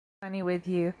Funny with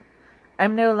you.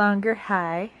 I'm no longer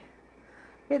high.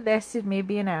 It lasted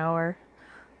maybe an hour,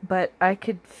 but I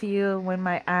could feel when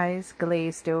my eyes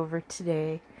glazed over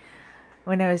today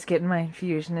when I was getting my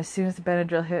infusion. As soon as the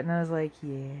Benadryl hit, and I was like,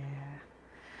 yeah.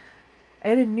 I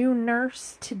had a new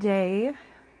nurse today,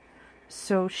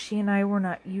 so she and I were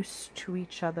not used to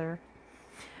each other.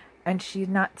 And she had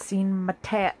not seen my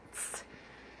tats.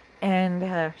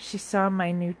 And she saw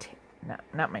my new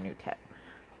not my new tat.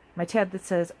 My tat that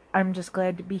says, I'm just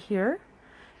glad to be here.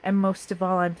 And most of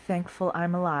all, I'm thankful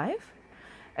I'm alive.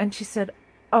 And she said,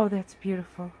 oh, that's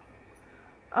beautiful.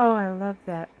 Oh, I love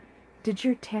that. Did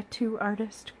your tattoo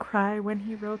artist cry when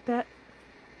he wrote that?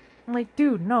 I'm like,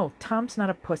 dude, no, Tom's not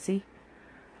a pussy.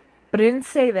 But I didn't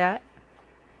say that.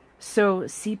 So,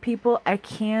 see, people, I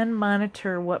can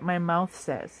monitor what my mouth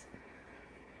says.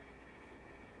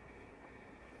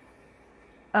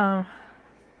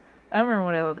 I don't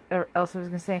remember what else I was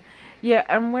going to say. Yeah,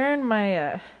 I'm wearing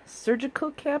my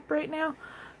surgical cap right now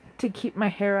to keep my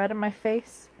hair out of my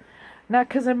face. Not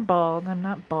because I'm bald. I'm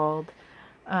not bald.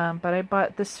 But I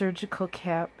bought the surgical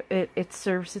cap. It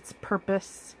serves its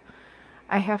purpose.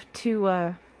 I have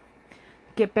to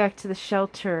get back to the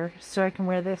shelter so I can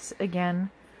wear this again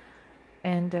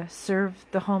and serve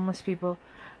the homeless people.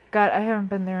 God, I haven't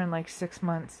been there in like 6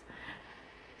 months.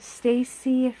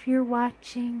 Stacy, if you're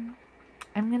watching,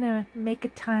 I'm going to make a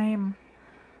time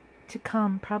to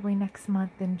come probably next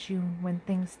month in June when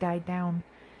things die down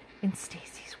in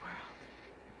Stacy's world.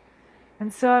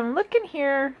 And so I'm looking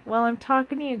here while I'm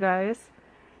talking to you guys,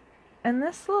 and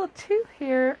this little tooth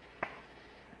here,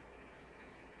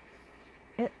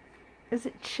 is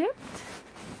it chipped?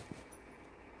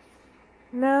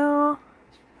 No,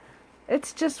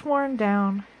 it's just worn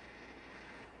down.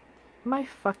 My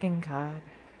fucking God.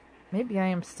 Maybe I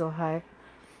am still high.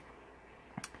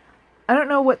 I don't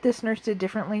know what this nurse did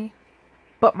differently,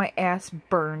 but my ass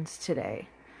burns today,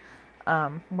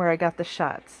 where I got the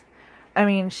shots. I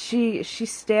mean, she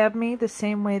stabbed me the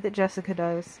same way that Jessica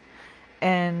does,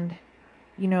 and,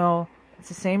 you know, it's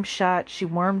the same shot. She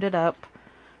warmed it up.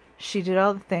 She did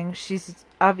all the things. She's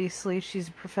a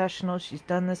professional. She's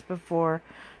done this before.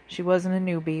 She wasn't a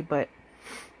newbie, but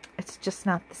it's just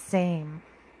not the same.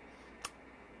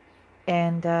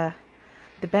 And the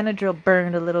Benedryl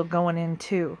burned a little going in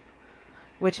too,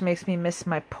 which makes me miss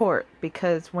my port,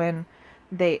 because when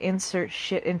they insert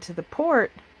shit into the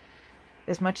port,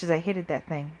 as much as I hated that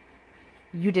thing,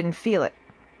 you didn't feel it.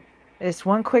 It's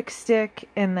one quick stick,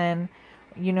 and then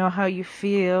you know how you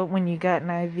feel when you got an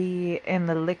IV and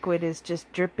the liquid is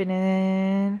just dripping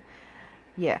in.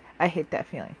 Yeah, I hate that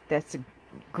feeling. That's a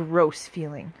gross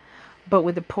feeling. But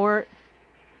with the port,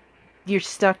 you're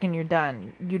stuck and you're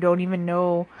done. You don't even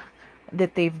know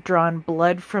that they've drawn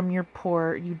blood from your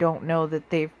port. You don't know that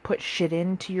they've put shit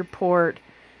into your port.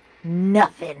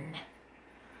 Nothing.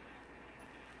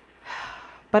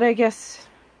 But I guess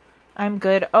I'm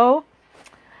good. Oh,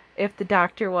 if the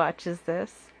doctor watches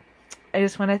this, I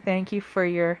just want to thank you for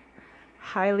your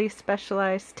highly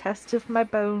specialized test of my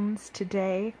bones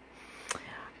today.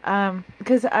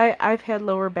 Because I've had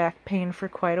lower back pain for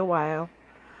quite a while.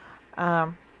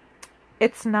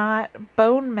 It's not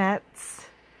bone mets.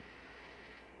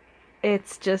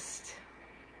 It's just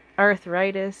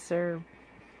arthritis or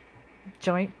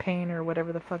joint pain or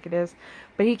whatever the fuck it is.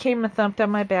 But he came and thumped on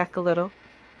my back a little.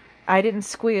 I didn't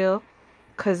squeal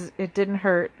because it didn't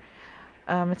hurt.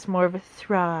 It's more of a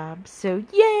throb. So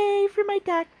yay for my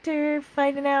doctor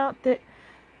finding out that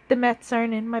the mets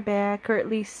aren't in my back, or at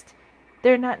least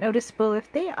they're not noticeable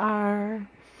if they are.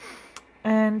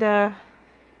 And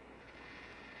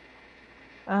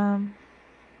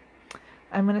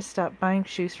I'm gonna stop buying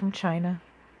shoes from China.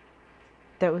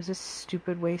 That was a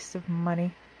stupid waste of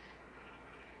money.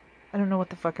 I don't know what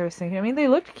the fuck I was thinking. I mean, they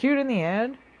looked cute in the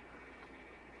ad,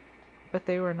 but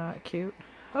they were not cute.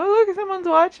 Oh, look, someone's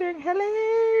watching.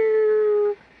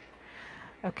 Hello.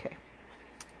 Okay.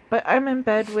 But I'm in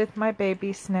bed with my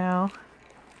babies now,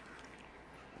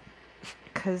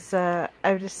 because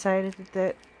I've decided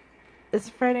that it's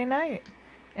Friday night,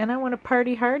 and I want to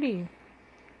party hardy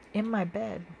in my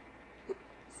bed.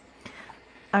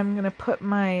 I'm going to put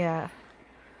my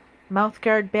mouth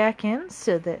guard back in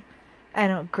so that I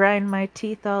don't grind my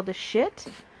teeth all to shit.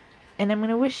 And I'm going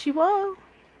to wish you all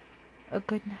a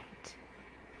good night.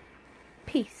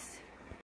 Peace.